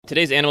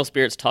Today's Animal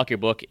Spirits Talk Your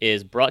Book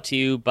is brought to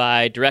you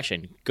by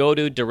Direction. Go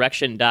to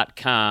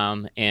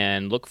direction.com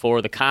and look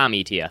for the COM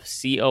ETF,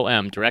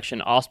 C-O-M,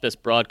 Direction Auspice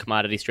Broad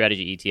Commodity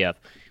Strategy ETF.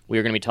 We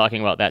are going to be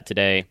talking about that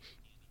today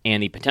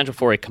and the potential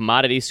for a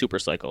commodity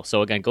supercycle.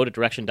 So again, go to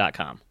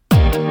direction.com.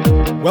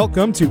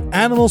 Welcome to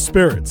Animal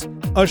Spirits,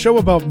 a show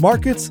about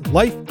markets,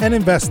 life, and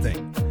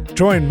investing.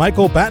 Join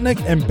Michael Batnick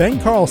and Ben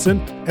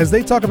Carlson as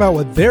they talk about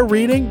what they're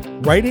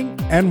reading, writing,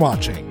 and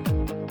watching.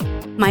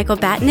 Michael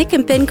Batnick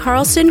and Ben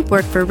Carlson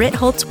work for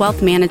Ritholtz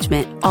Wealth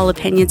Management. All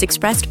opinions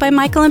expressed by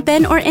Michael and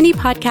Ben or any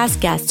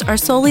podcast guests are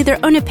solely their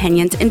own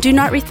opinions and do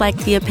not reflect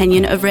the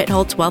opinion of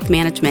Ritholtz Wealth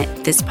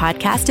Management. This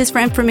podcast is for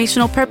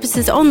informational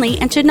purposes only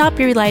and should not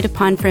be relied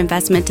upon for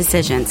investment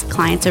decisions.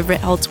 Clients of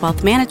Ritholtz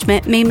Wealth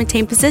Management may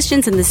maintain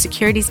positions in the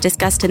securities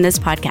discussed in this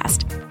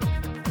podcast.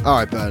 All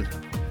right, Ben.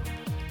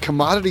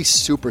 Commodity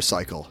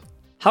supercycle.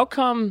 How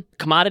come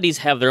commodities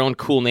have their own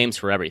cool names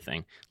for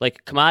everything?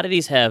 Like,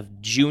 commodities have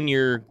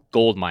junior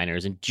gold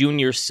miners and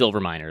junior silver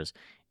miners,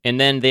 and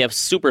then they have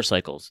super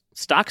cycles.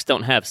 Stocks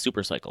don't have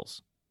super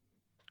cycles,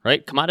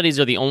 right?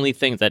 Commodities are the only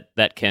things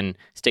that can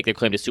stake their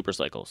claim to super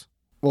cycles.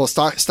 Well,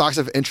 stocks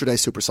have intraday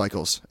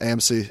supercycles.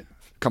 AMC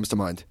comes to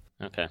mind.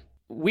 Okay.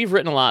 We've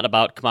written a lot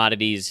about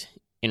commodities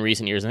in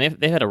recent years, and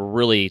they've had a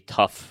really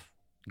tough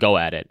go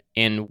at it.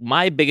 And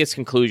my biggest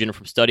conclusion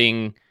from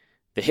studying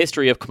the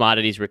history of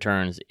commodities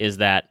returns is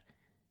that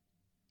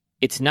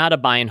it's not a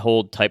buy and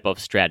hold type of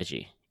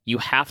strategy. You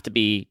have to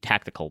be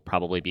tactical,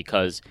 probably,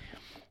 because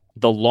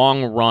the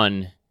long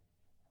run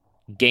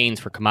gains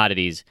for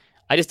commodities.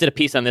 I just did a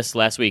piece on this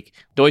last week.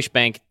 Deutsche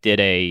Bank did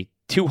a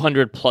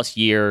 200 plus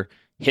year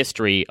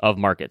history of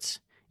markets,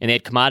 and they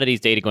had commodities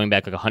data going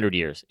back like 100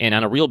 years. And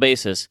on a real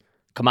basis,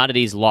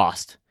 commodities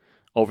lost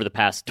over the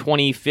past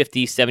 20,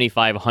 50,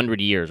 75,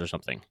 100 years or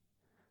something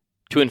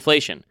to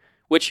inflation,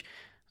 which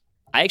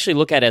I actually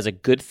look at it as a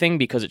good thing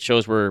because it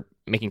shows we're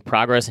making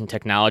progress and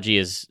technology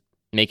is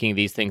making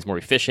these things more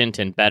efficient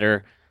and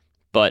better.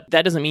 But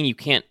that doesn't mean you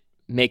can't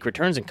make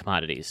returns in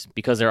commodities,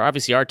 because there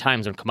obviously are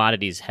times when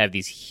commodities have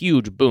these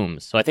huge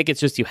booms. So I think it's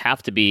just you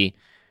have to be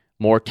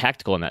more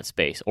tactical in that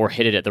space or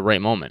hit it at the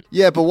right moment.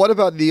 Yeah, but what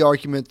about the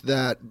argument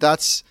that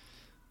that's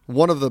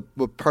one of the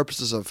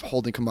purposes of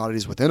holding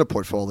commodities within a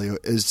portfolio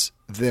is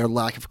their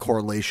lack of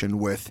correlation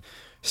with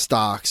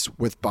stocks,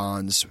 with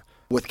bonds,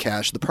 with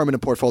cash, the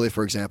permanent portfolio,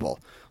 for example.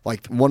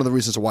 Like, one of the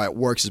reasons why it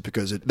works is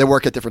because they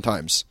work at different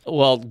times.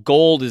 Well,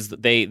 gold is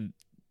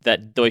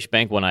that Deutsche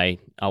Bank one,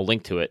 I'll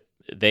link to it.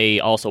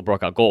 They also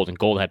broke out gold, and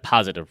gold had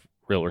positive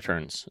real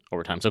returns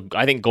over time. So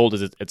I think gold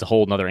it's a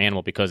whole nother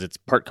animal because it's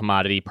part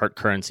commodity, part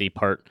currency,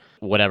 part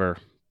whatever,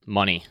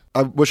 money.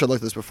 I wish I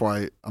looked at this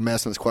before I'm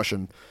asking this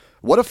question.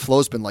 What have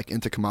flows been like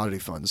into commodity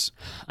funds?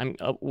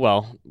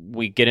 Well,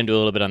 we get into a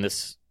little bit on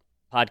this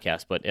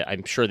podcast, but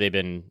I'm sure they've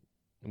been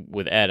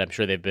with Ed, I'm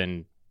sure they've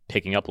been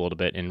picking up a little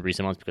bit in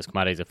recent months because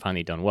commodities have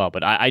finally done well.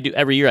 But I do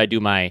every year. I do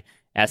my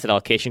asset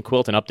allocation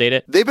quilt and update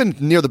it. They've been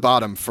near the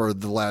bottom for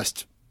the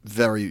last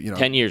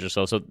 10 years or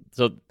so.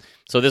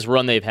 So this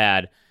run they've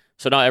had.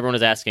 So now everyone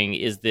is asking,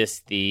 is this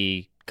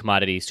the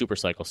commodity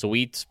supercycle? So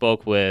we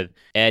spoke with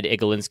Ed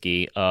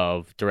Egalinsky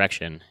of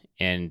Direction,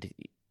 and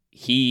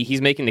he's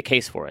making the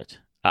case for it.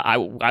 I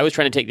was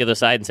trying to take the other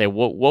side and say,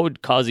 what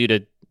would cause you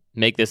to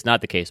make this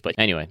not the case? But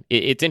anyway,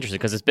 it's interesting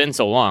because it's been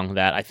so long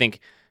that I think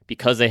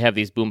because they have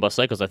these boom bust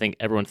cycles, I think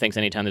everyone thinks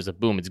anytime there's a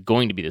boom, it's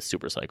going to be this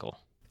super cycle.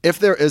 If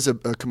there is a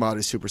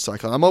commodity super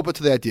cycle, I'm open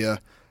to the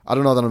idea. I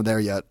don't know that I'm there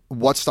yet.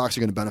 What stocks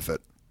are going to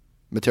benefit?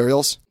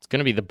 Materials? It's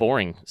going to be the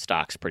boring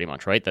stocks pretty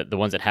much, right? The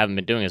ones that haven't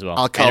been doing as well.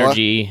 Alcoa.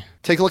 Energy.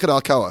 Take a look at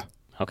Alcoa.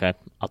 Okay,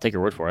 I'll take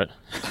your word for it.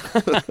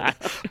 I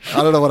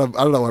don't know where I'm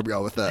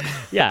going with that.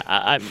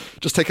 Yeah,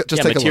 just take a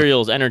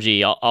materials, look.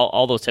 Energy,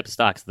 all those types of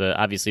stocks.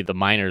 Obviously the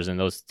miners and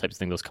those types of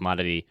things, those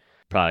commodity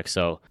products.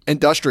 So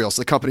industrials,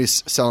 the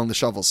companies selling the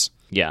shovels.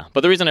 Yeah,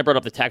 but the reason I brought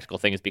up the tactical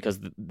thing is because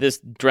this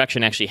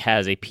Direction actually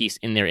has a piece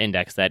in their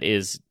index that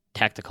is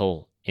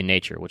tactical in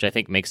nature, which I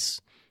think makes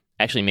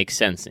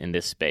sense in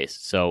this space.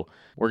 So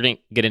we're going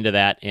to get into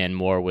that and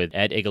more with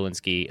Ed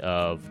Egalinsky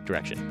of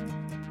Direction.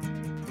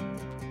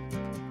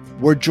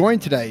 We're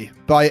joined today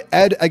by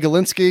Ed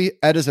Egalinsky.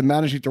 Ed is a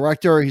managing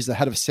director. He's the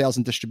head of sales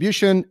and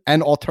distribution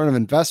and alternative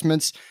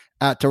investments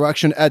at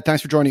Direction. Ed,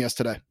 thanks for joining us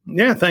today.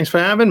 Yeah, thanks for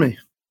having me.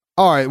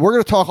 All right, we're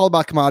going to talk all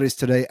about commodities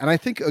today. And I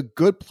think a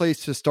good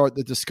place to start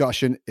the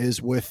discussion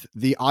is with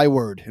the I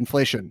word,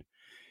 inflation.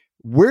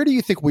 Where do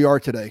you think we are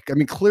today? I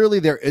mean,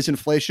 clearly there is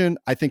inflation.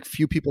 I think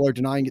few people are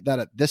denying that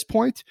at this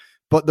point.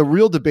 But the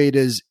real debate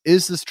is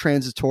this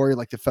transitory,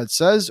 like the Fed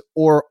says,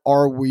 or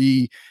are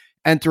we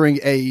entering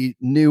a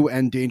new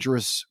and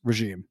dangerous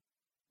regime?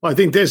 Well, I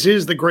think this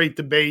is the great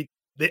debate.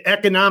 The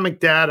economic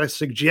data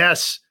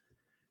suggests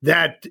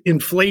that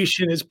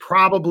inflation is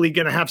probably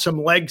going to have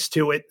some legs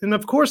to it. And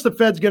of course, the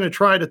Fed's going to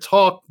try to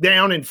talk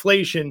down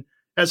inflation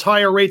as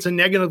higher rates are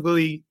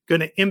negatively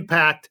going to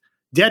impact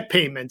debt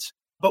payments.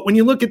 But when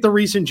you look at the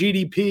recent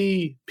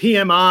GDP,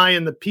 PMI,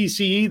 and the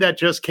PCE that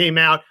just came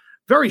out,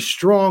 very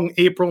strong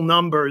April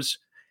numbers.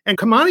 And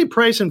commodity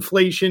price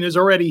inflation is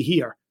already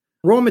here.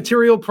 Raw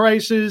material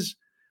prices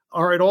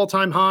are at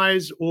all-time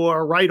highs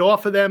or right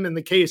off of them in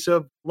the case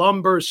of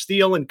lumber,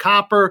 steel, and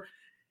copper.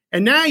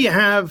 And now you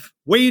have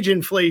wage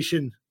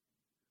inflation,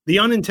 the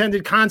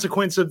unintended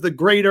consequence of the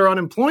greater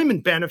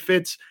unemployment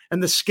benefits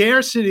and the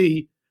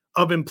scarcity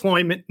of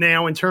employment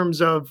now in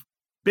terms of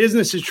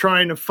businesses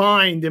trying to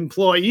find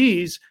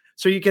employees.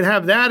 So you can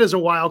have that as a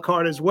wild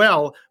card as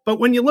well. But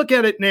when you look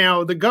at it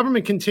now, the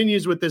government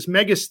continues with this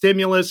mega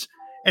stimulus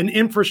and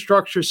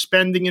infrastructure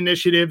spending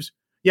initiatives.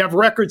 You have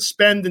record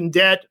spend and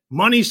debt,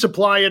 money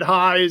supply at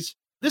highs.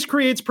 This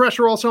creates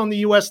pressure also on the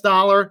US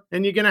dollar,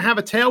 and you're going to have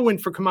a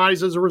tailwind for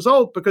commodities as a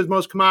result because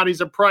most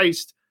commodities are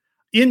priced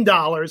in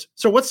dollars.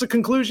 So what's the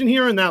conclusion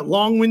here in that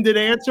long-winded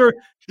answer?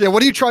 Yeah,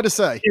 what are you trying to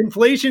say?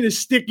 Inflation is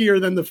stickier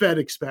than the Fed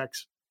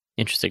expects.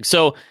 Interesting.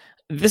 So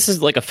this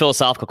is like a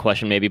philosophical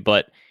question maybe,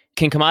 but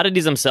can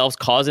commodities themselves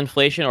cause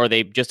inflation, or are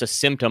they just a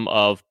symptom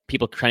of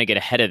people trying to get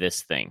ahead of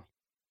this thing?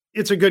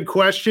 It's a good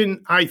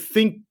question. I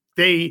think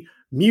they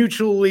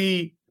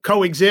mutually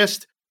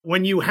coexist.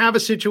 When you have a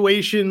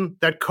situation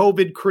that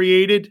COVID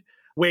created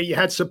where you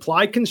had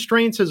supply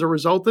constraints as a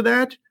result of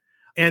that,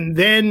 and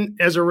then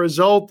as a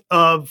result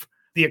of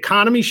the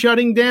economy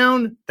shutting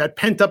down, that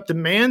pent-up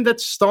demand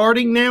that's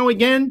starting now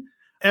again,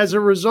 as a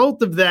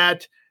result of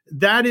that,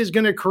 that is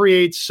going to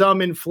create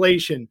some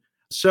inflation.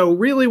 So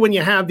really, when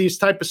you have these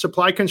type of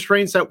supply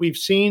constraints that we've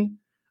seen,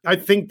 I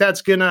think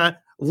that's going to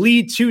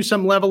lead to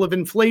some level of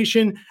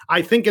inflation.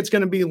 I think it's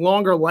going to be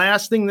longer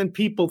lasting than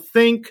people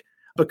think,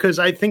 because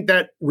I think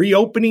that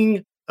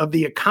reopening of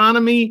the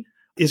economy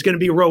is going to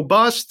be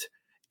robust.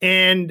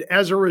 And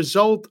as a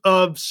result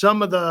of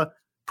some of the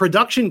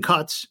production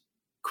cuts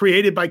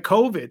created by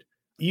COVID,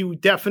 you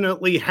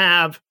definitely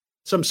have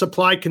some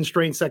supply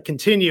constraints that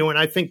continue, and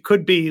I think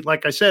could be,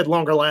 like I said,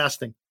 longer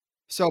lasting.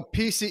 So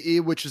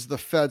PCE, which is the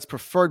Fed's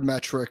preferred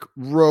metric,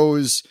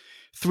 rose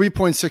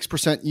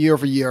 3.6% year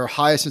over year,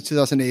 highest since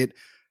 2008.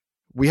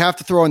 We have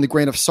to throw in the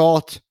grain of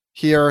salt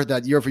here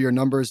that year over year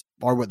numbers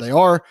are what they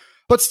are.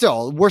 But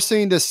still, we're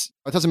seeing this.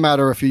 It doesn't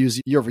matter if you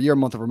use year over year,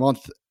 month over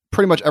month.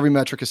 Pretty much every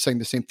metric is saying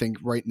the same thing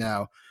right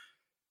now.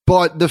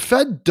 But the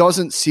Fed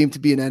doesn't seem to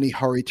be in any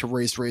hurry to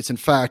raise rates. In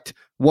fact,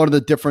 one of the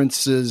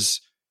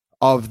differences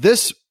of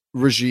this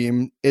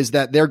regime is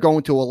that they're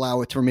going to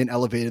allow it to remain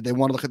elevated. They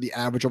want to look at the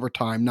average over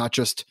time, not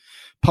just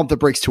pump the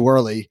brakes too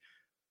early.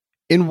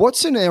 In what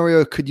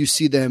scenario could you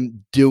see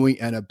them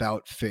doing an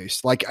about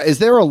face? Like, is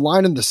there a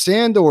line in the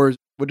sand, or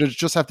would it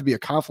just have to be a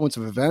confluence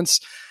of events?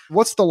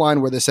 What's the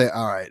line where they say,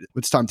 all right,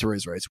 it's time to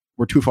raise rates?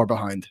 We're too far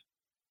behind.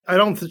 I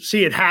don't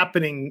see it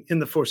happening in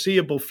the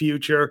foreseeable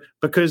future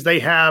because they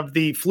have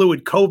the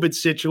fluid COVID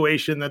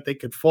situation that they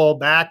could fall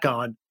back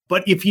on.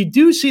 But if you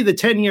do see the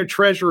 10-year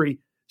Treasury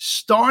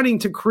starting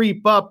to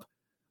creep up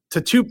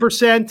to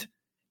 2%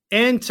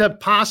 and to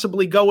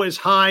possibly go as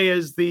high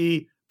as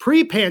the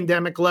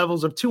pre-pandemic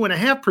levels of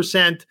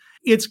 2.5%,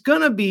 it's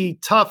going to be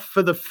tough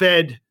for the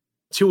Fed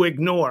to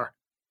ignore.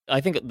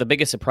 I think the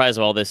biggest surprise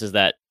of all this is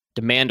that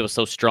demand was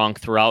so strong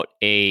throughout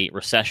a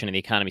recession and the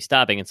economy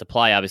stopping, and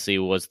supply obviously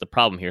was the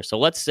problem here. So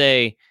let's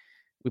say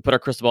we put our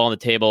crystal ball on the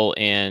table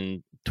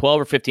and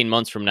 12 or 15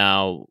 months from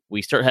now,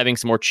 we start having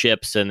some more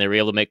chips and they're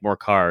able to make more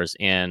cars,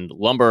 and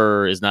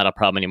lumber is not a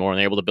problem anymore and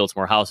they're able to build some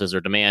more houses, or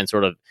demand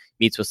sort of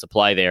meets with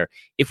supply there.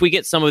 If we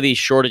get some of these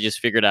shortages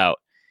figured out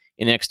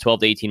in the next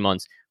 12 to 18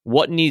 months,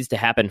 what needs to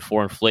happen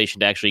for inflation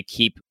to actually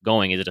keep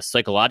going? Is it a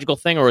psychological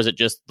thing, or is it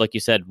just, like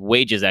you said,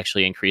 wages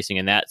actually increasing,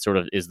 and that sort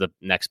of is the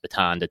next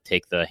baton to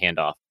take the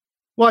handoff?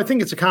 Well, I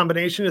think it's a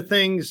combination of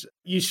things.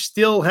 You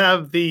still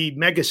have the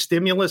mega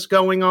stimulus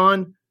going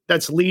on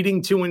that's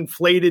leading to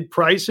inflated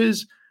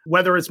prices,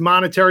 whether it's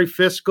monetary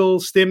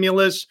fiscal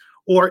stimulus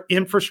or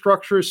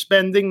infrastructure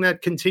spending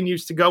that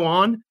continues to go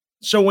on.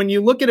 So when you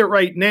look at it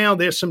right now,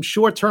 there's some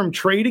short-term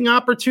trading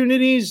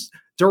opportunities.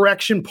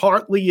 Direction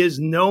partly is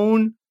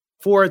known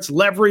for its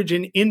leverage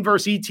in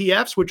inverse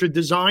ETFs, which are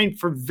designed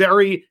for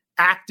very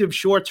active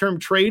short-term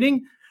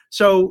trading.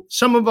 So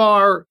some of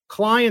our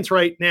clients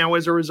right now,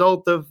 as a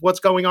result of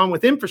what's going on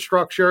with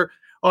infrastructure,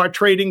 are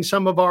trading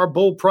some of our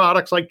bull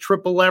products like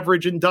triple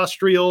leverage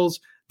industrials,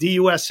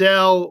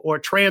 DUSL, or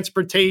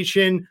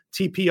transportation,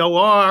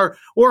 TPOR,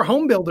 or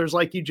home builders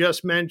like you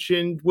just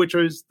mentioned, which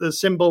is the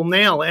symbol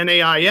NAIL,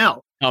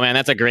 N-A-I-L. Oh man,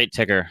 that's a great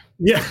ticker.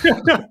 Yeah,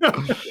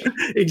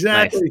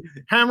 exactly.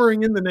 Nice.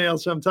 Hammering in the nail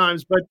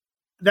sometimes. But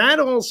that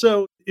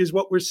also is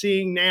what we're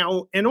seeing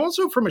now. And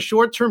also from a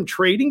short-term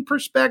trading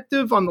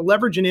perspective on the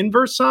leverage and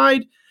inverse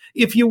side,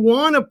 if you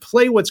want to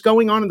play what's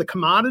going on in the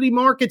commodity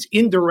markets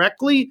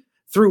indirectly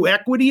through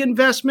equity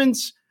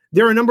investments,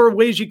 there are a number of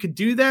ways you could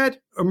do that.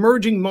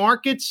 Emerging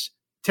markets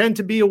tend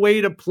to be a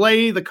way to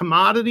play the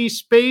commodity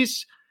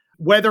space,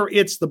 whether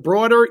it's the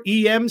broader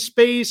EM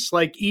space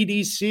like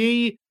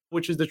EDC,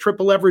 which is the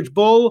triple leverage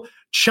bull.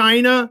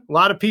 China, a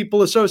lot of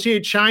people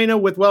associate China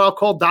with what I'll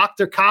call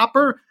Dr.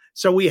 Copper.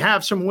 So we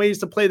have some ways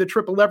to play the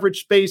triple leverage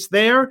space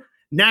there.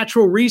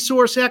 Natural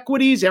resource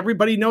equities.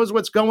 Everybody knows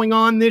what's going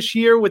on this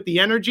year with the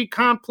energy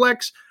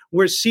complex.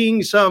 We're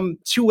seeing some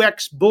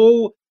 2x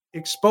bull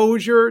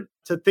exposure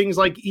to things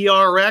like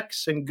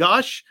ERX and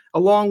Gush,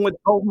 along with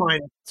gold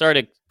mining. Sorry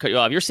to cut you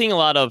off. You're seeing a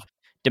lot of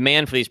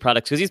demand for these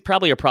products because these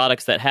probably are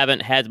products that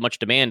haven't had much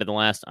demand in the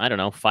last,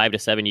 5 to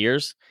 7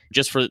 years,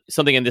 just for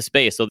something in this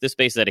space. So this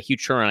space has had a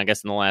huge churn, I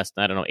guess, in the last,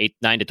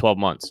 9 to 12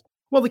 months.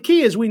 Well, the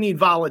key is we need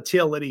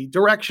volatility,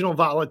 directional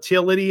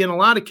volatility in a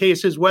lot of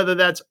cases, whether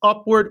that's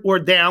upward or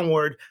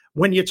downward,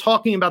 when you're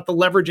talking about the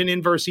leverage and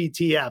inverse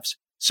ETFs.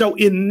 So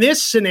in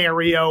this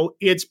scenario,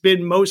 it's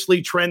been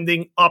mostly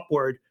trending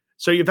upward.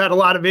 So you've had a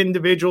lot of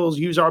individuals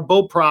use our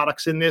bull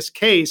products in this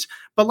case.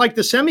 But like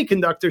the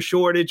semiconductor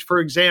shortage, for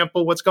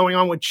example, what's going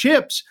on with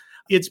chips,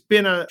 it's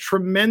been a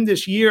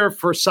tremendous year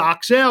for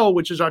SOXL,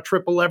 which is our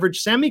triple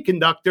leverage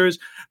semiconductors.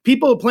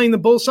 People are playing the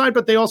bull side,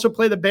 but they also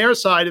play the bear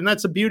side. And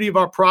that's the beauty of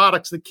our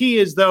products. The key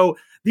is, though,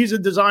 these are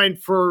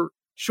designed for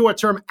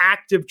short-term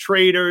active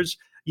traders.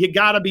 You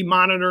got to be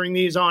monitoring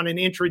these on an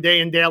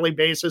intraday and daily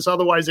basis.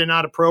 Otherwise, they're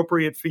not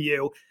appropriate for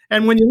you.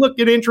 And when you look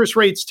at interest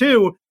rates,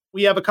 too,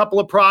 we have a couple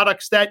of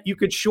products that you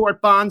could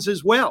short bonds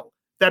as well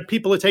that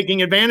people are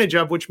taking advantage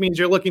of, which means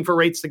you're looking for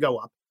rates to go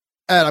up.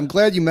 Ed, I'm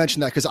glad you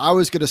mentioned that because I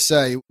was going to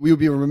say we would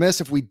be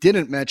remiss if we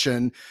didn't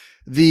mention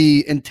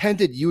the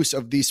intended use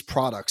of these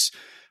products.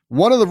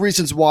 One of the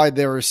reasons why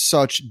there is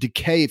such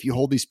decay if you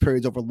hold these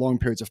periods over long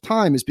periods of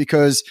time is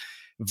because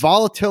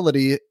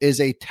volatility is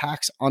a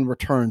tax on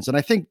returns. And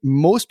I think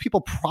most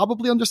people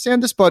probably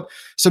understand this, but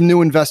some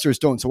new investors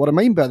don't. So what I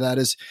mean by that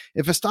is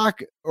if a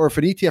stock or if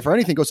an ETF or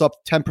anything goes up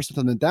 10%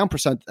 and then down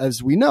percent,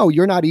 as we know,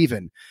 you're not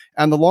even.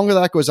 And the longer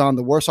that goes on,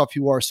 the worse off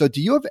you are. So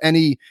do you have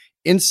any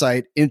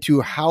insight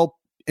into how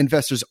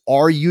investors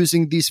are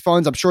using these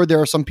funds? I'm sure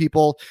there are some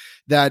people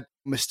that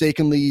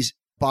mistakenly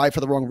buy for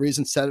the wrong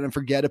reason, set it and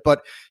forget it.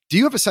 But do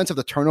you have a sense of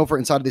the turnover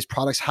inside of these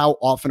products? How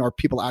often are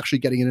people actually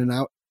getting in and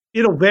out?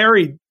 It'll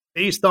vary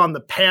based on the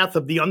path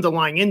of the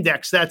underlying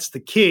index. That's the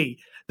key.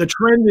 The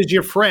trend is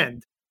your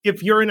friend.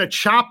 If you're in a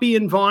choppy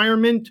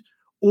environment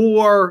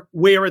or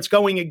where it's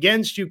going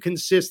against you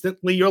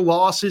consistently, your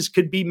losses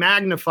could be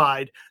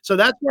magnified. So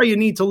that's why you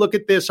need to look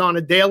at this on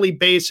a daily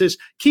basis.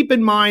 Keep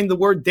in mind the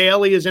word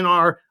daily is in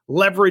our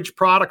leverage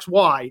products.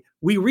 Why?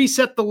 We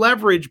reset the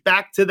leverage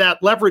back to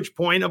that leverage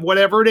point of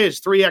whatever it is,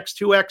 3x,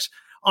 2x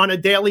on a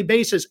daily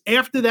basis.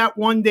 After that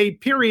 1 day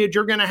period,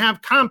 you're going to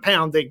have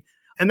compounding.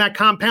 And that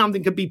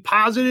compounding could be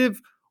positive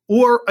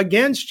or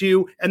against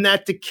you. And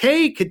that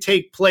decay could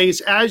take place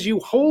as you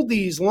hold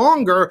these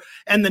longer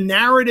and the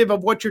narrative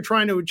of what you're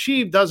trying to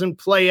achieve doesn't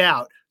play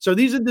out. So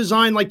these are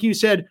designed, like you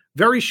said,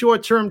 very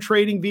short-term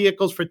trading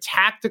vehicles for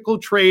tactical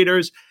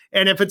traders.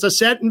 And if it's a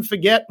set and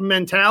forget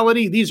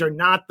mentality, these are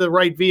not the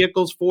right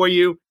vehicles for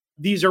you.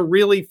 These are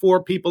really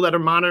for people that are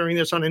monitoring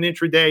this on an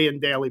intraday and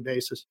daily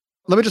basis.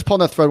 Let me just pull on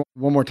that thread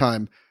one more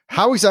time.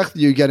 How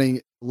exactly are you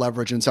getting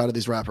leverage inside of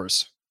these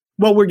wrappers?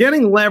 Well, we're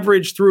getting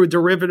leverage through a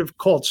derivative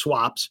called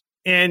swaps,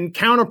 and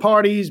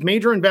counterparties,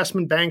 major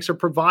investment banks are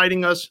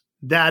providing us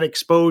that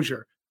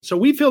exposure. So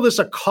we feel this is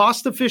a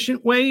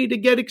cost-efficient way to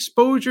get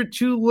exposure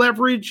to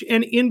leverage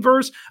and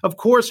inverse. Of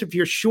course, if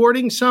you're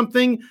shorting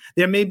something,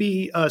 there may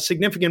be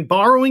significant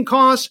borrowing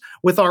costs.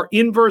 With our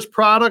inverse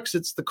products,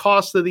 it's the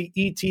cost of the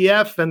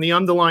ETF and the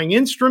underlying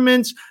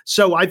instruments.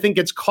 So I think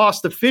it's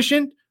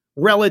cost-efficient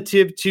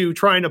relative to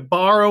trying to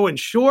borrow and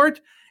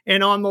short.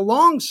 And on the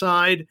long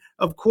side,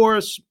 of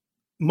course,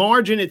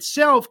 margin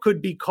itself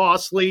could be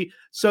costly.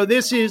 So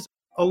this is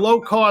a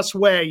low-cost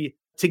way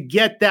to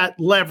get that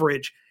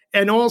leverage.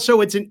 And also,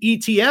 it's an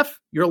ETF.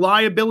 Your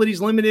liability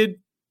is limited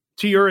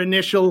to your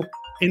initial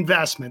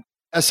investment.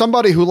 As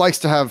somebody who likes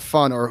to have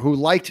fun, or who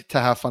liked to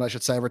have fun, I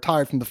should say,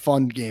 retired from the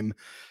fun game,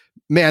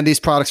 man, these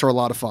products are a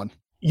lot of fun.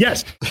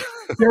 Yes,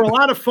 they're a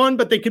lot of fun,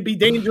 but they could be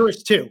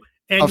dangerous too.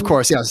 And of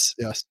course, yes.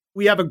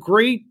 We have a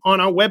great, on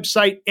our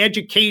website,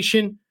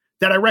 education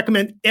that I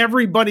recommend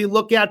everybody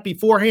look at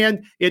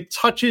beforehand. It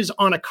touches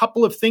on a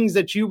couple of things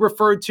that you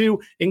referred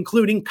to,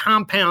 including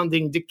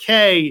compounding,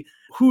 decay,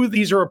 who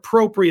these are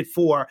appropriate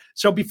for.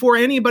 So before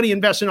anybody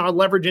invests in our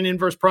leverage and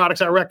inverse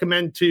products, I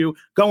recommend to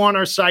go on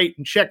our site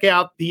and check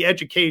out the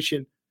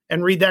education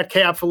and read that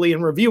carefully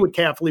and review it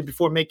carefully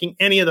before making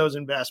any of those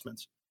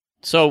investments.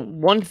 So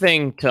one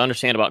thing to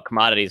understand about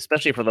commodities,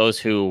 especially for those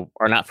who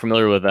are not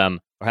familiar with them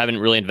or haven't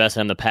really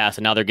invested in the past,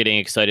 and now they're getting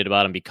excited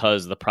about them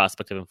because of the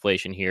prospect of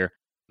inflation here,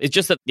 it's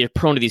just that they're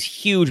prone to these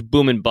huge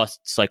boom and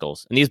bust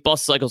cycles. And these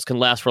bust cycles can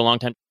last for a long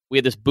time. We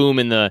had this boom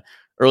in the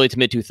early to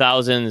mid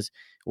 2000s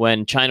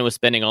when China was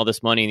spending all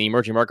this money and the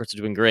emerging markets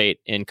were doing great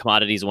and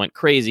commodities went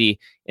crazy.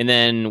 And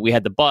then we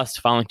had the bust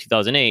following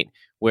 2008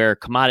 where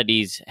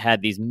commodities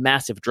had these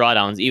massive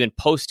drawdowns even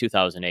post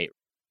 2008.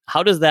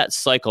 How does that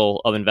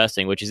cycle of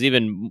investing, which is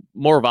even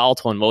more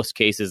volatile in most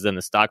cases than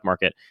the stock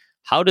market,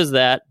 how does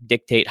that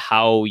dictate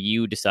how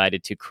you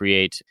decided to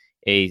create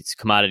a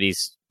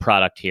commodities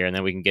product here? And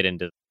then we can get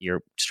into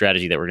your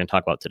strategy that we're going to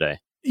talk about today.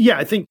 Yeah,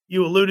 I think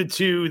you alluded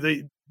to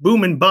the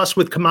boom and bust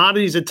with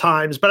commodities at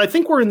times, but I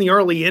think we're in the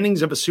early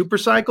innings of a super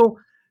cycle.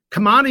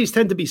 Commodities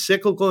tend to be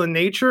cyclical in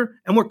nature,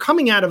 and we're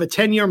coming out of a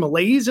 10-year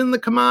malaise in the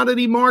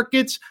commodity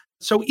markets.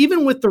 So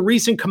even with the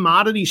recent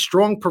commodity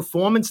strong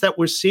performance that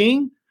we're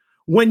seeing,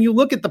 when you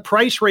look at the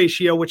price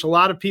ratio, which a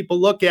lot of people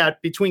look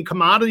at between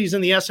commodities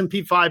and the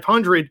S&P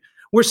 500,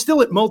 we're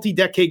still at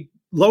multi-decade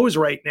lows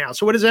right now.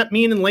 So what does that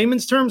mean in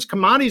layman's terms?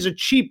 Commodities are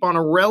cheap on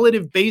a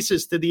relative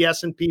basis to the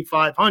S&P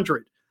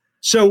 500.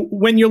 So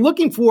when you're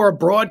looking for a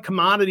broad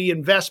commodity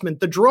investment,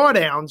 the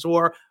drawdowns,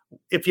 or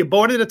if you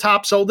bought at a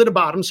top, sold at a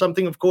bottom,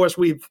 something, of course,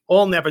 we've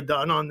all never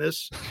done on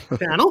this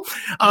channel.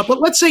 But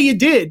let's say you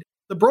did.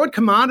 The broad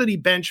commodity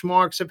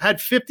benchmarks have had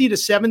 50 to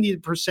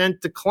 70%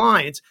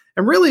 declines.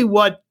 And really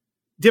what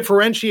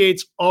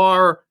differentiates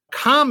our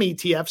COM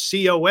ETF,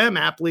 COM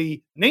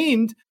aptly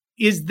named,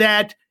 is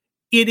that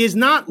it is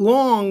not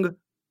long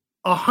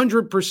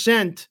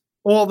 100%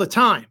 all the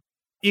time.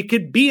 It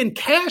could be in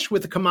cash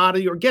with a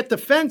commodity or get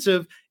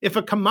defensive if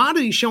a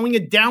commodity is showing a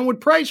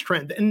downward price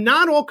trend. And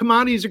not all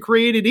commodities are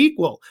created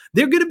equal.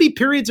 There are going to be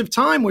periods of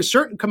time where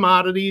certain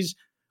commodities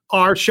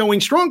are showing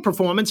strong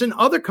performance and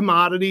other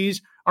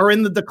commodities are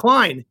in the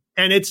decline.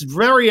 And it's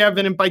very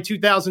evident by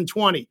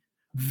 2020.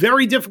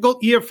 Very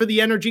difficult year for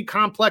the energy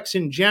complex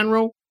in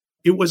general.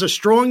 It was a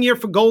strong year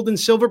for gold and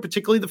silver,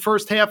 particularly the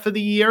first half of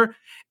the year.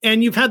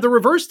 And you've had the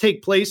reverse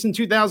take place in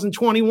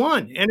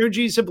 2021.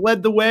 Energies have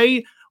led the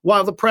way,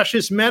 while the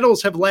precious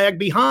metals have lagged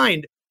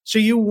behind. So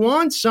you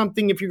want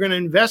something, if you're going to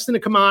invest in a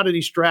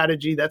commodity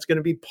strategy that's going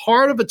to be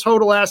part of a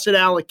total asset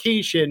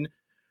allocation,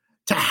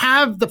 to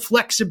have the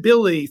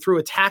flexibility through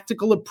a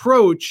tactical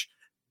approach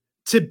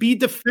to be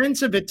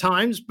defensive at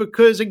times,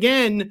 because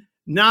again,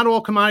 not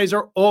all commodities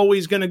are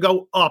always going to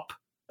go up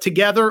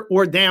together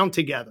or down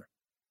together.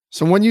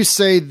 So when you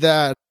say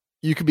that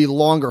you could be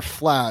long or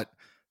flat,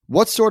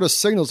 what sort of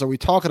signals are we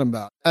talking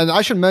about? And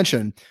I should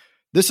mention,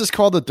 this is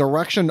called the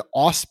Direction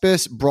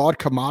Auspice Broad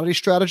Commodity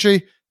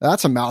Strategy.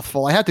 That's a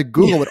mouthful. I had to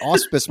Google what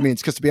auspice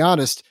means because, to be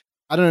honest,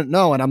 I didn't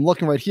know. And I'm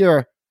looking right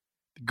here.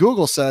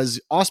 Google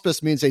says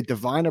auspice means a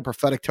divine or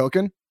prophetic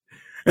token.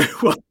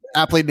 Well,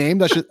 aptly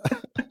named. I should.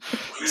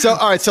 So,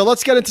 all right. So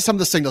let's get into some of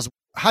the signals.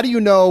 How do you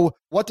know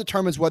what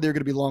determines whether you're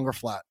going to be long or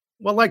flat?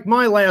 Well, like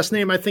my last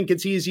name, I think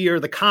it's easier.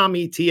 The COM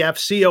ETF,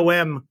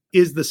 COM,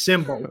 is the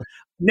symbol.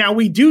 Now,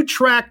 we do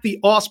track the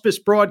Auspice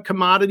Broad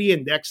Commodity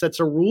Index. That's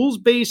a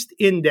rules-based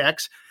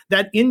index.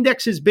 That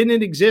index has been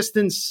in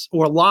existence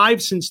or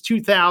live since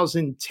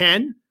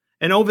 2010.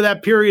 And over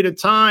that period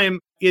of time,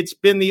 it's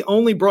been the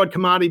only broad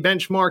commodity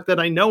benchmark that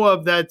I know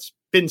of that's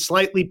been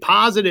slightly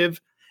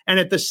positive, and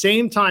at the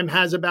same time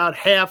has about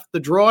half the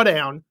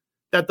drawdown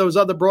that those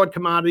other broad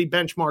commodity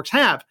benchmarks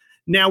have.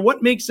 Now,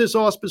 what makes this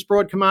Auspice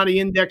Broad Commodity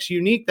Index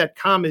unique that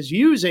COM is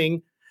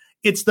using?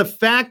 It's the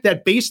fact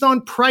that based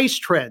on price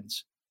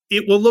trends,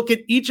 it will look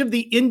at each of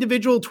the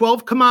individual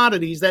 12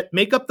 commodities that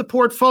make up the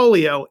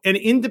portfolio, and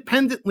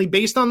independently,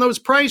 based on those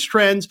price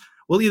trends,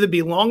 will either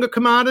be long a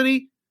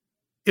commodity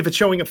if it's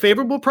showing a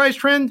favorable price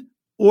trend,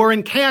 or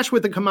in cash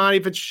with a commodity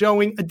if it's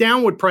showing a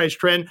downward price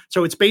trend.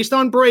 So it's based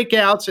on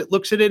breakouts. It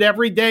looks at it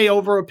every day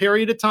over a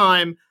period of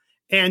time.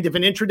 And if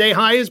an intraday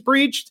high is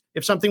breached,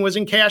 if something was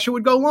in cash, it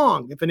would go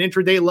long. If an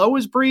intraday low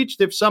is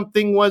breached, if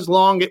something was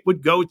long, it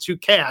would go to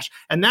cash.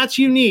 And that's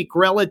unique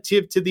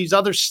relative to these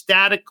other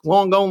static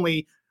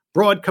long-only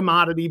broad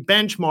commodity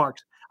benchmarks.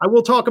 I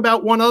will talk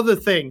about one other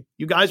thing.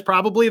 You guys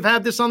probably have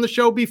had this on the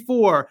show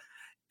before.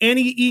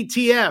 Any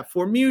ETF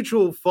or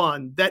mutual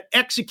fund that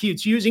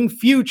executes using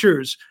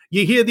futures,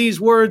 you hear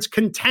these words,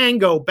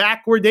 contango,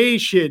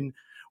 backwardation.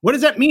 What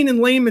does that mean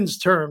in layman's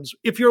terms?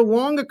 If you're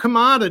long a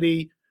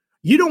commodity,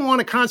 you don't want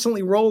to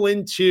constantly roll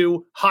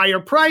into higher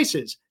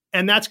prices,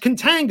 and that's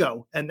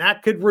contango, and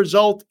that could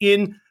result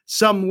in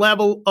some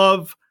level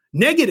of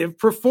negative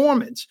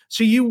performance.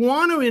 So you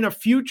want to, in a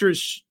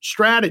futures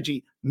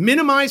strategy,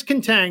 minimize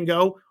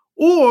contango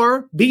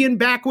or be in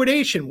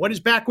backwardation. What does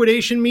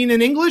backwardation mean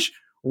in English?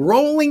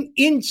 Rolling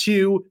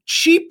into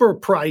cheaper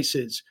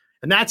prices.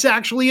 And that's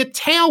actually a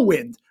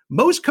tailwind.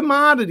 Most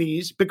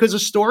commodities, because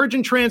of storage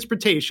and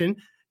transportation,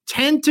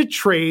 tend to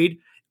trade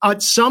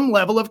at some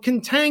level of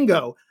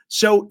contango.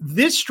 So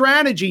this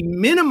strategy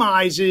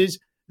minimizes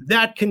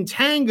that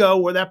contango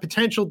or that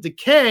potential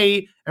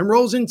decay and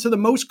rolls into the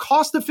most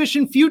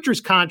cost-efficient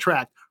futures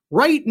contract.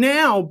 Right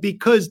now,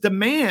 because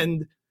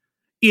demand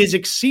is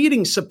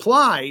exceeding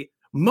supply,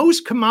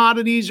 most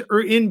commodities are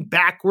in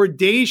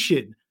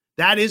backwardation.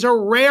 That is a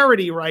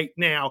rarity right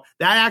now.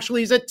 That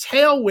actually is a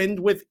tailwind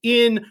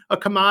within a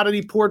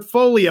commodity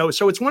portfolio.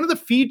 So it's one of the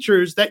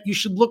features that you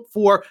should look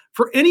for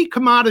any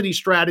commodity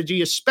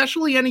strategy,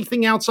 especially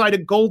anything outside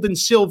of gold and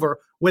silver,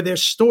 where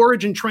there's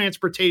storage and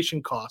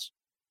transportation costs.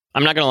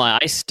 I'm not going to lie.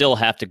 I still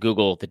have to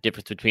Google the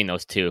difference between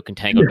those two,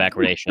 contango and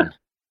backwardation.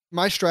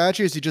 My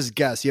strategy is you just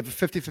guess. You have a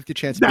 50-50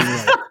 chance of being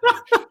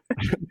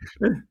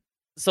right.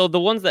 So the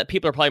ones that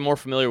people are probably more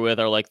familiar with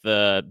are like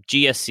the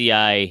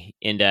GSCI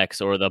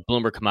index or the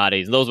Bloomberg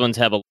commodities. Those ones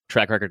have a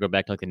track record go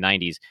back to like the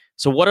 90s.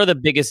 So what are the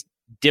biggest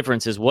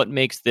differences? What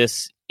makes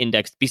this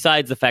index,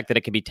 besides the fact that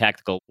it can be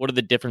tactical? What are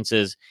the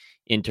differences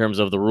in terms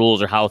of the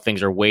rules or how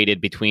things are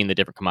weighted between the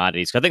different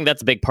commodities? 'Cause I think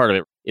that's a big part of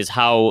it, is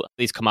how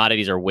these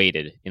commodities are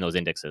weighted in those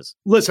indexes.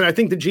 Listen, I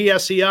think the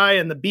GSCI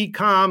and the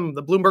BCOM,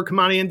 the Bloomberg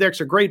Commodity Index,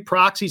 are great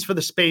proxies for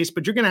the space,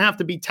 but you're going to have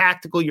to be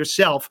tactical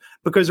yourself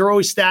because they're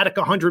always static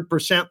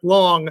 100%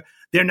 long.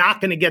 They're not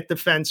going to get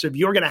defensive.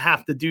 You're going to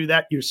have to do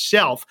that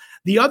yourself.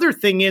 The other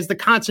thing is the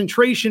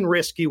concentration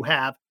risk you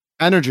have.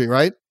 Energy,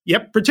 right?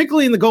 Yep,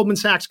 particularly in the Goldman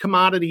Sachs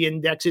Commodity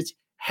Index, it's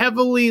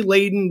heavily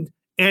laden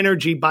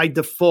energy by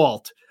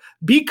default.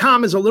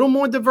 BCOM is a little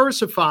more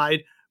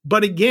diversified,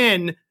 but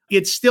again,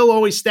 it's still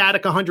always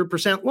static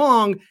 100%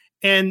 long.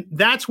 And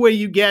that's where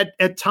you get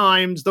at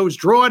times those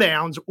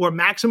drawdowns or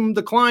maximum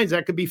declines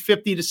that could be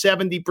 50 to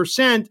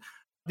 70%.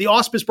 The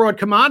Auspice Broad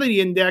Commodity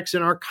Index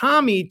in our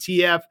COM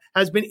ETF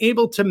has been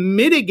able to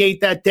mitigate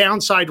that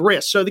downside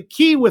risk. So the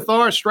key with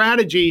our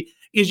strategy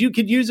is you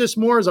could use this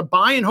more as a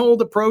buy and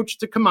hold approach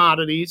to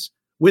commodities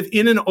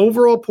within an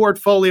overall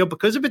portfolio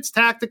because of its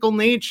tactical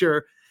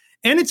nature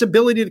and its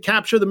ability to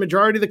capture the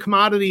majority of the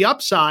commodity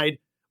upside,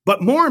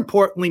 but more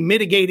importantly,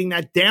 mitigating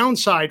that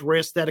downside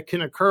risk that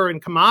can occur in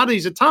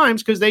commodities at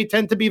times because they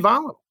tend to be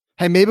volatile.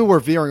 Hey, maybe we're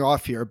veering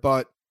off here,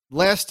 but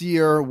last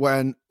year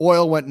when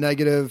oil went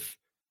negative,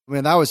 I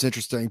mean, that was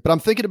interesting. But I'm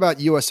thinking about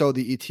USO,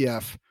 the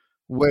ETF,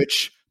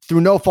 which through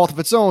no fault of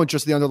its own,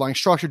 just the underlying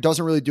structure,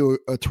 doesn't really do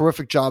a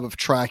terrific job of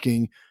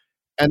tracking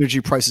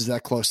energy prices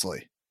that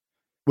closely.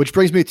 Which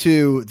brings me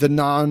to the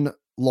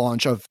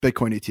non-launch of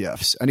Bitcoin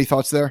ETFs. Any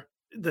thoughts there?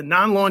 The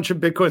non-launch of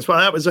Bitcoin. Well,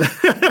 that was a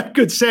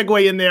good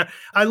segue in there.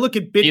 I look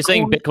at Bitcoin. Are you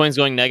saying Bitcoin's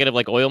going negative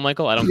like oil,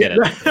 Michael? I don't get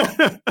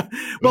it.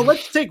 Well,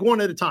 let's take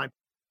one at a time.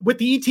 With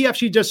the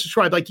ETFs you just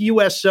described, like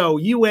USO,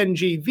 UNG,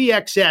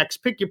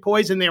 VXX, pick your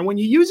poison there. When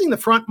you're using the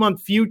front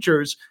month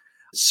futures,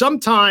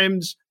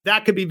 sometimes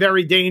that could be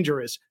very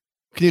dangerous.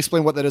 Can you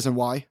explain what that is and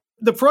why?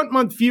 The front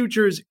month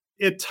futures,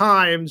 at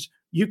times,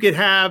 you could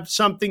have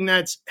something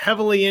that's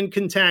heavily in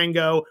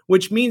contango,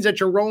 which means that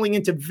you're rolling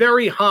into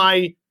very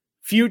high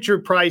future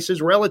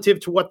prices relative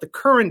to what the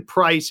current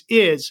price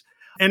is.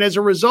 And as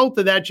a result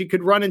of that, you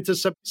could run into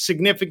some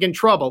significant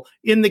trouble.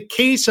 In the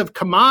case of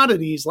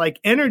commodities like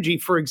energy,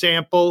 for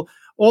example,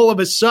 all of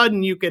a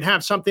sudden you could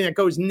have something that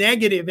goes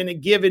negative in a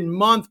given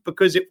month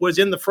because it was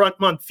in the front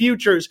month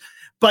futures.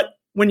 But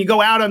when you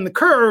go out on the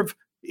curve,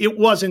 it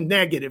wasn't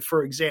negative,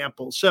 for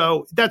example.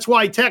 So that's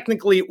why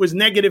technically it was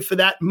negative for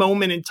that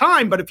moment in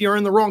time. But if you're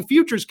in the wrong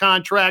futures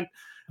contract,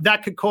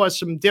 that could cause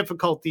some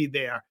difficulty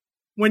there.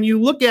 When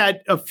you look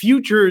at a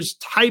futures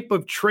type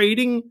of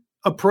trading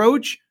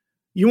approach,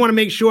 you want to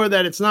make sure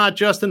that it's not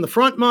just in the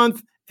front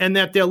month and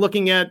that they're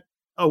looking at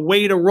a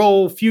way to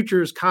roll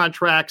futures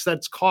contracts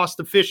that's cost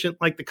efficient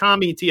like the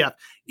COM ETF.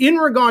 In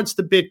regards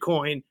to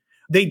Bitcoin,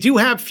 they do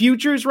have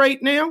futures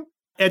right now.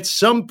 At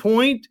some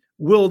point,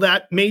 will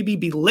that maybe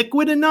be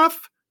liquid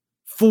enough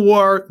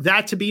for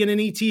that to be in an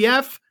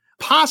ETF?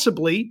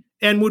 Possibly.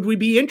 And would we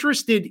be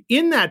interested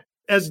in that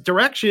as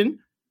direction?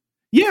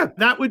 Yeah,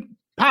 that would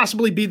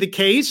possibly be the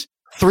case.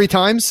 3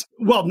 times?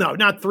 Well, no,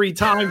 not 3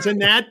 times in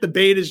that. The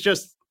bait is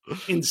just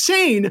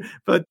insane,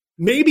 but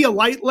maybe a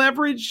light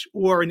leverage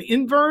or an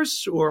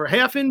inverse or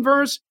half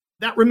inverse,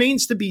 that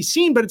remains to be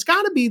seen, but it's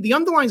got to be, the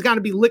underlying's got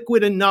to be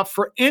liquid enough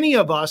for any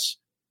of us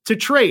to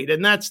trade.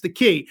 And that's the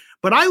key.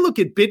 But I look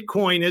at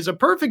Bitcoin as a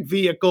perfect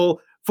vehicle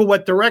for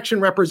what direction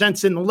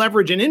represents in the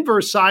leverage and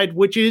inverse side,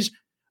 which is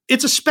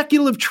it's a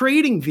speculative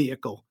trading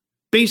vehicle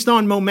based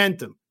on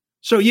momentum.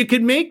 So you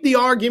could make the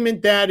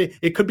argument that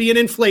it could be an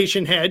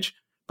inflation hedge,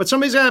 but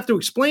somebody's going to have to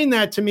explain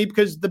that to me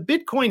because the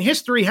Bitcoin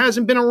history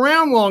hasn't been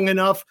around long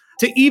enough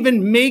to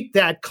even make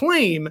that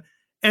claim.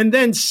 And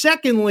then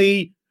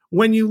secondly,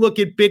 when you look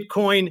at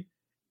Bitcoin,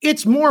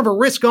 it's more of a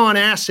risk-on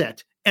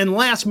asset. And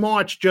last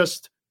March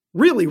just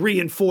really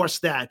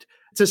reinforced that.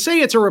 To say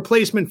it's a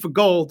replacement for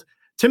gold,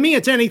 to me,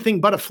 it's anything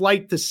but a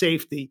flight to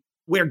safety,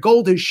 where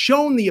gold has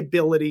shown the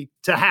ability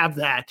to have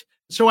that.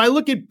 So I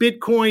look at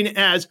Bitcoin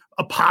as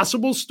a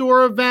possible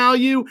store of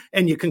value,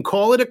 and you can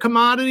call it a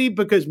commodity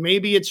because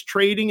maybe it's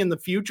trading in the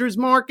futures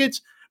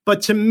markets.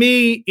 But to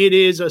me, it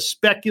is a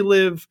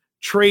speculative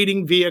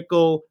trading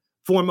vehicle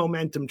for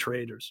momentum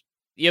traders.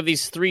 You have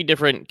these 3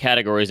 different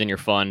categories in your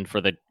fund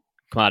for the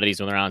commodities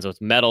when they're on. So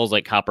it's metals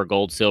like copper,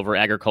 gold, silver,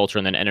 agriculture,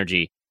 and then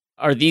energy.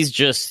 Are these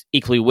just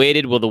equally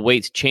weighted? Will the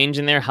weights change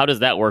in there? How does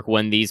that work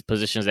when these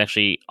positions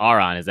actually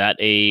are on? Is that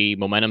a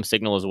momentum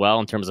signal as well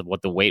in terms of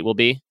what the weight will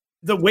be?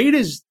 The weight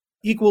is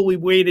equally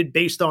weighted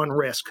based on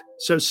risk.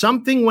 So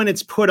something when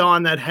it's put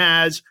on that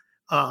has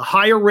a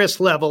higher risk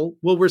level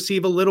will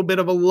receive a little bit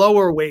of a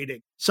lower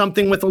weighting.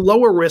 Something with a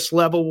lower risk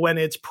level when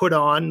it's put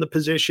on the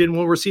position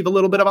will receive a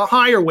little bit of a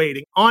higher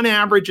weighting. On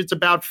average, it's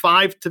about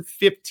 5 to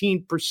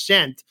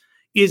 15%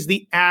 is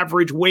the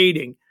average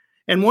weighting.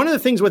 And one of the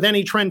things with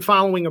any trend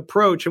following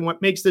approach and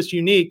what makes this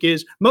unique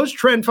is most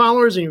trend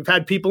followers, and you've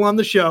had people on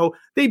the show,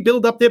 they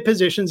build up their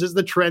positions as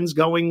the trend's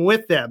going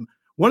with them.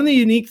 One of the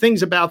unique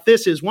things about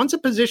this is once a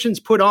position's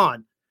put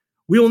on,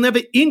 we will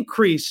never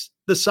increase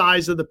the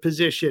size of the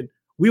position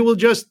We will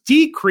just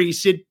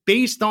decrease it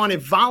based on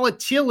if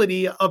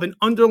volatility of an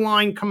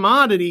underlying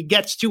commodity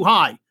gets too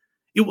high.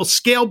 It will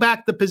scale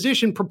back the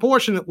position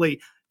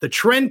proportionately. The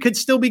trend could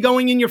still be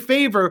going in your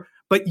favor,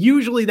 but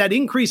usually that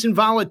increase in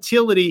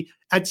volatility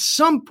at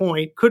some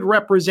point could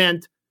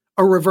represent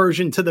a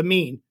reversion to the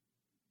mean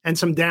and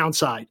some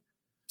downside.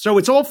 So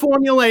it's all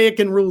formulaic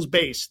and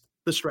rules-based,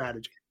 the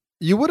strategy.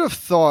 You would have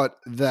thought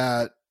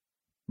that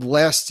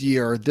this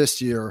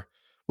year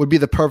would be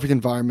the perfect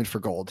environment for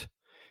gold.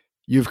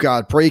 You've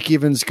got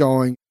break-evens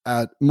going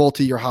at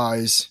multi-year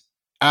highs.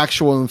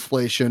 Actual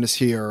inflation is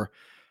here.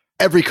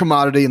 Every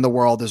commodity in the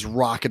world is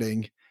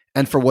rocketing.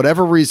 And for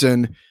whatever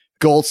reason,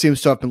 gold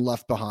seems to have been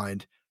left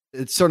behind.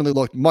 It certainly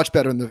looked much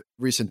better in the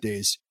recent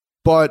days.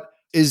 But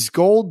is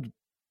gold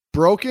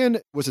broken?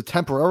 Was it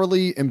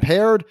temporarily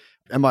impaired?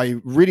 Am I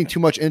reading too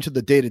much into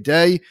the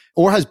day-to-day?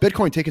 Or has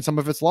Bitcoin taken some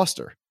of its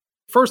luster?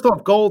 First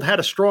off, gold had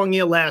a strong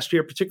year last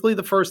year, particularly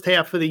the first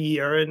half of the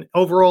year. And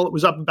overall, it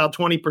was up about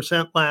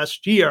 20%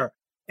 last year.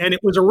 And it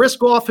was a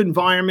risk-off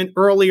environment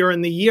earlier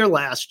in the year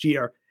last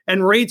year.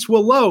 And rates were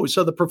low,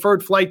 so the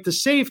preferred flight to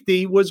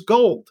safety was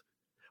gold.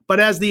 But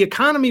as the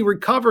economy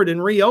recovered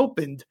and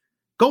reopened,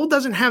 gold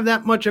doesn't have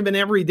that much of an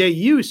everyday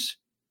use.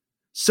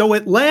 So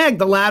it lagged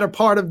the latter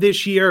part of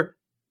this year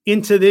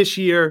into this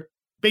year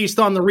based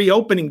on the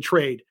reopening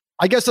trade.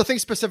 I guess the thing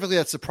specifically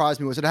that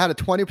surprised me was it had a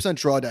 20%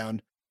 drawdown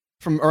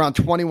from around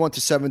 21 to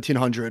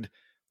 1700,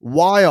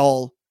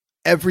 while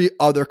every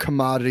other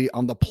commodity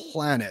on the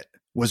planet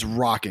was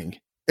rocking,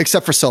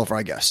 except for silver,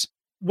 I guess.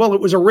 Well,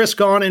 it was a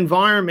risk-on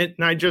environment,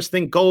 and I just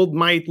think gold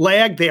might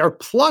lag there.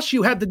 Plus,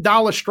 you had the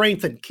dollar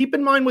strengthen. Keep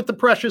in mind with the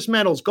precious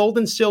metals, gold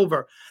and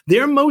silver,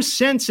 they're most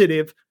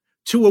sensitive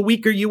to a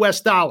weaker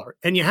U.S. dollar.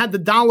 And you had the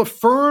dollar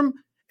firm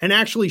and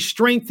actually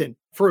strengthen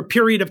for a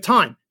period of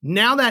time.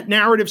 Now that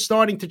narrative's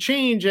starting to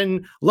change,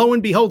 and lo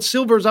and behold,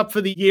 silver's up for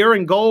the year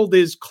and gold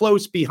is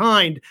close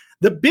behind.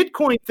 The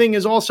Bitcoin thing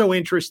is also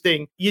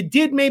interesting. You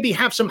did maybe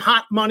have some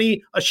hot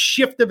money, a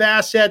shift of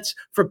assets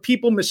for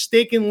people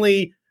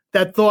mistakenly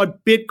that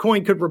thought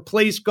Bitcoin could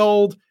replace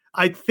gold.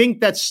 I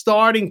think that's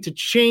starting to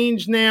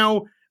change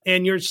now,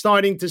 and you're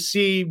starting to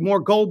see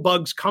more gold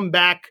bugs come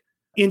back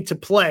into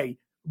play.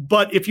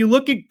 But if you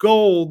look at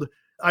gold,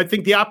 I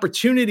think the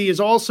opportunity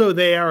is also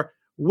there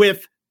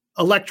with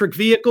electric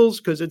vehicles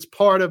because it's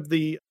part of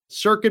the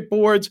circuit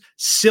boards,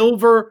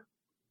 silver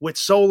with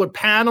solar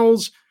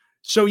panels.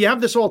 So you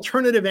have this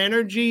alternative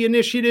energy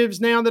initiatives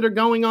now that are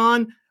going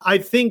on. I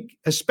think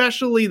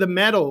especially the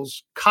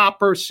metals,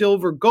 copper,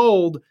 silver,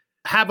 gold,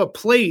 have a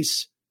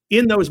place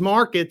in those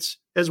markets,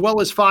 as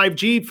well as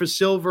 5G for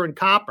silver and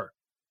copper.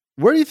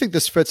 Where do you think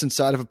this fits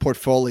inside of a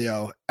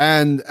portfolio?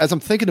 And as I'm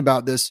thinking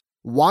about this,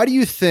 why do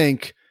you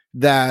think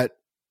that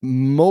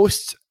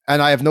most,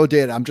 and I have no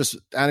data, I'm just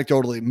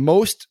anecdotally,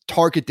 most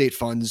target date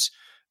funds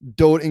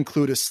don't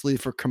include a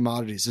sleeve for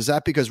commodities? Is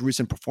that because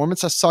recent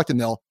performance has sucked and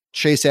they'll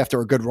chase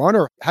after a good run?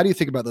 Or how do you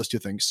think about those two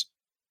things?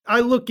 I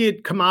look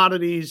at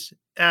commodities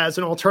as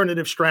an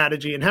alternative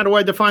strategy. And how do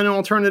I define an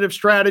alternative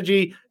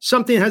strategy?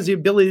 Something has the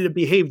ability to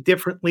behave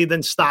differently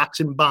than stocks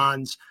and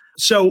bonds.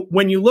 So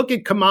when you look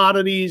at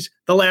commodities,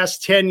 the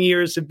last 10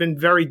 years have been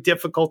very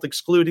difficult,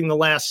 excluding the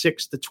last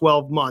 6 to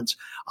 12 months.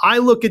 I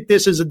look at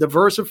this as a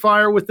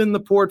diversifier within the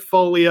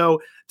portfolio,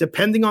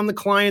 depending on the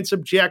client's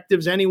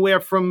objectives, anywhere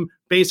from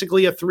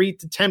basically a 3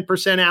 to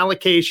 10%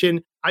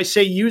 allocation. I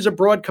say use a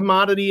broad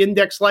commodity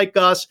index like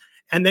us,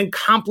 and then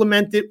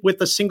complement it with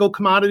a single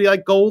commodity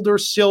like gold or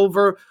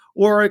silver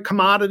or a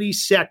commodity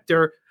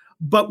sector.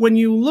 But when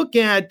you look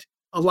at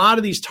a lot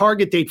of these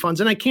target date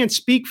funds, and I can't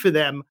speak for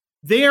them,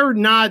 they're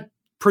not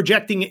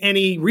projecting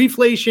any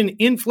reflation,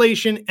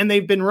 inflation, and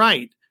they've been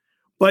right.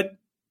 But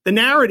the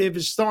narrative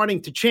is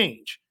starting to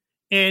change.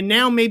 And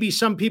now maybe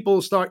some people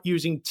will start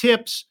using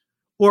tips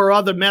or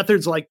other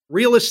methods like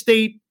real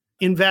estate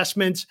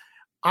investments.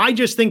 I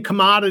just think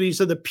commodities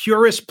are the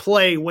purest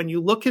play. When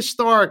you look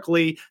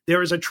historically,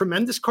 there is a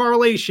tremendous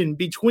correlation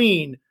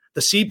between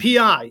the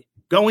CPI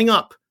going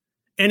up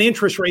and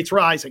interest rates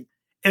rising.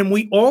 And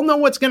we all know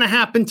what's going to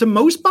happen to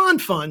most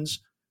bond funds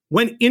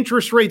when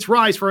interest rates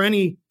rise for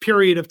any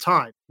period of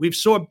time. We've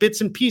saw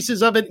bits and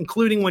pieces of it,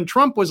 including when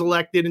Trump was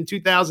elected in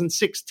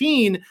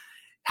 2016,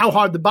 how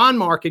hard the bond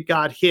market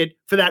got hit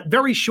for that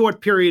very short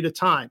period of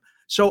time.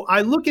 So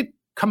I look at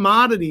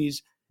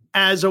commodities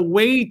as a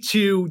way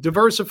to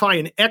diversify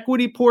an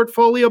equity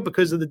portfolio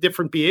because of the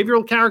different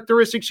behavioral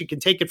characteristics. You can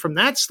take it from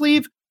that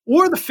sleeve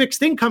or the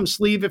fixed income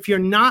sleeve if you're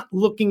not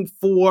looking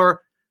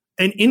for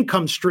an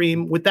income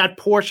stream with that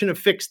portion of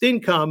fixed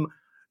income.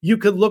 You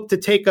could look to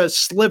take a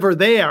sliver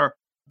there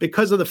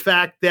because of the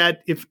fact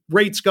that if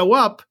rates go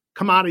up,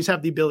 commodities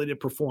have the ability to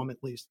perform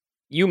at least.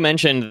 You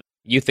mentioned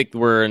you think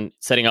we're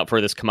setting up for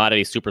this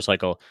commodity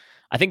supercycle.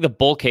 I think the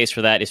bull case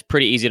for that is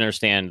pretty easy to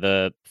understand.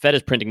 The Fed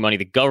is printing money.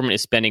 The government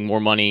is spending more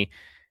money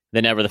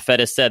than ever. The Fed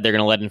has said they're going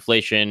to let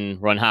inflation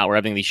run hot. We're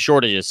having these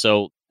shortages.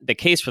 So the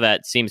case for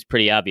that seems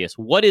pretty obvious.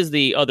 What is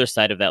the other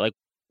side of that? Like,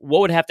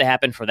 what would have to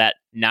happen for that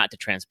not to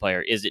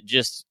transpire? Is it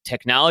just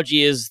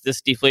technology is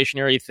this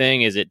deflationary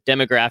thing? Is it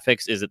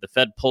demographics? Is it the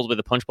Fed pulls with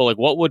the punch bowl? Like,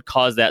 what would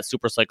cause that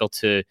super cycle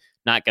to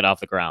not get off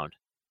the ground?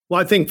 Well,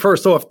 I think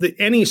first off,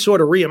 any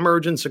sort of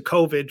reemergence of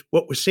COVID,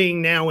 what we're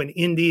seeing now in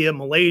India,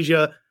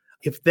 Malaysia,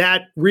 if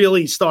that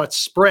really starts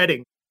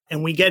spreading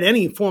and we get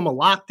any form of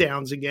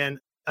lockdowns again,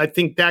 I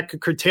think that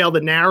could curtail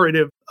the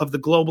narrative of the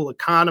global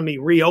economy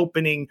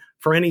reopening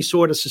for any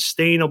sort of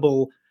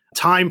sustainable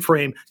time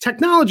frame.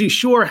 Technology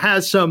sure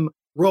has some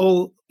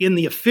role in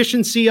the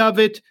efficiency of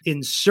it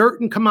in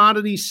certain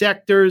commodity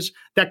sectors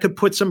that could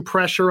put some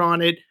pressure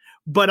on it.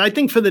 But I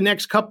think for the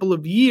next couple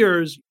of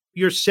years,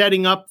 you're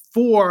setting up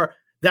for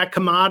that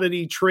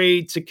commodity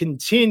trade to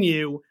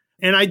continue.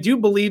 And I do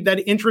believe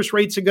that interest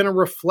rates are going to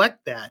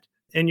reflect that.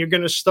 And you're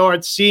going to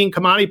start seeing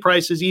commodity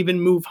prices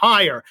even move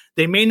higher.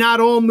 They may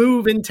not all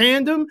move in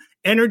tandem.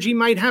 Energy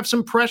might have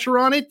some pressure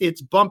on it.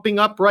 It's bumping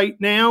up right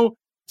now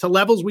to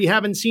levels we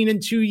haven't seen in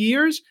 2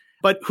 years.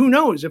 But who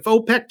knows? If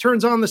OPEC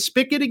turns on the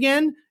spigot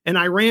again and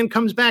Iran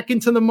comes back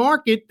into the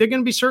market, there are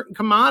going to be certain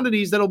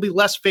commodities that'll be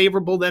less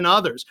favorable than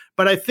others.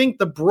 But I think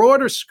the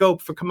broader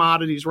scope for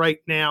commodities right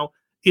now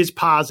is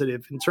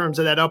positive in terms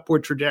of that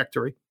upward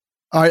trajectory.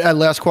 All right,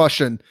 last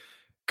question.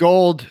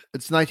 Gold,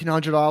 it's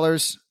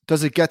 $1,900.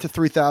 Does it get to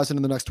 3,000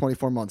 in the next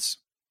 24 months?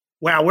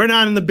 Wow, we're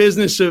not in the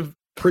business of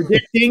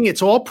predicting.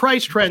 It's all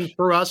price trends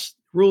for us,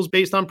 rules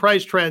based on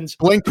price trends.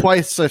 Blink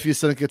twice if you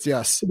think it's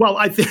yes. Well,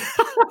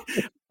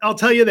 I'll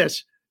tell you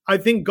this. I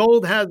think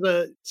gold has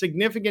a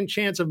significant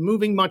chance of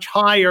moving much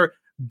higher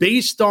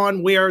based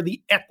on where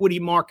the equity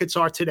markets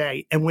are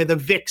today and where the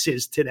VIX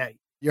is today.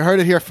 You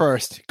heard it here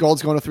first.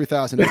 Gold's going to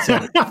 3,000.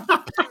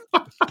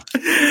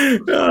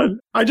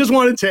 I just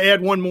wanted to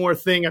add one more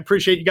thing. I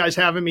appreciate you guys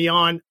having me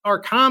on. Our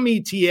COM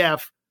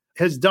ETF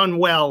has done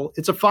well.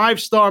 It's a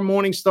 5-star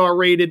Morningstar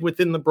rated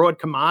within the broad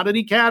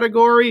commodity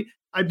category.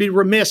 I'd be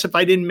remiss if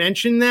I didn't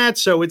mention that.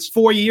 So it's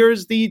 4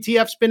 years the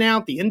ETF's been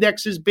out. The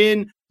index has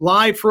been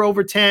live for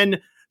over 10.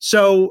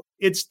 So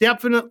it's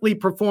definitely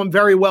performed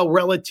very well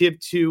relative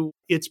to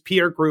its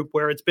peer group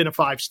where it's been a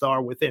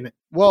 5-star within it.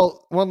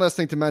 Well, one last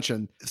thing to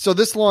mention. So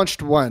this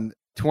launched when?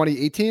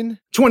 2018?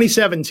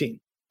 2017.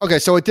 Okay,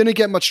 so it didn't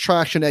get much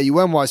traction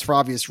AUM-wise for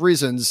obvious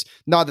reasons.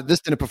 Not that this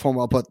didn't perform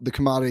well, but the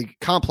commodity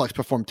complex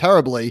performed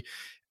terribly.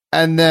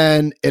 And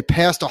then it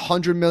passed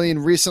 100 million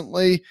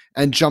recently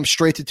and jumped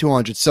straight to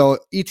 200. So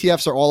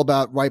ETFs are all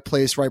about right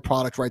place, right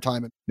product, right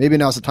time. Maybe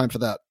now's the time for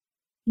that.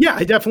 Yeah,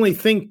 I definitely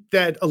think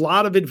that a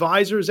lot of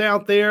advisors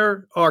out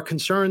there are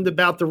concerned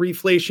about the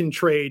reflation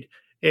trade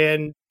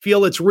and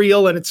feel it's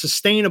real and it's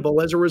sustainable.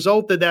 As a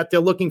result of that, they're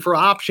looking for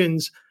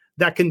options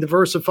that can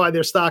diversify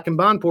their stock and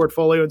bond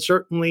portfolio. And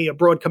certainly a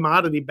broad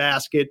commodity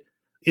basket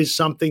is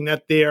something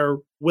that they're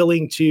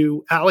willing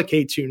to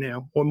allocate to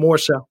now, or more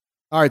so.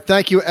 All right.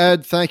 Thank you,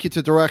 Ed. Thank you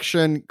to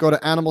Direction. Go to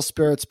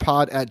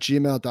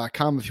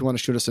animalspiritspod@gmail.com if you want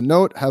to shoot us a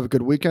note. Have a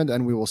good weekend,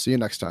 and we will see you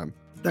next time.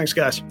 Thanks,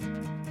 guys.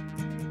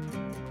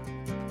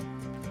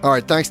 All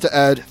right. Thanks to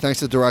Ed. Thanks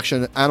to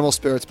Direction.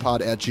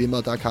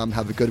 Animalspiritspod@gmail.com.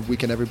 Have a good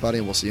weekend, everybody,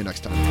 and we'll see you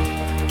next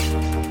time.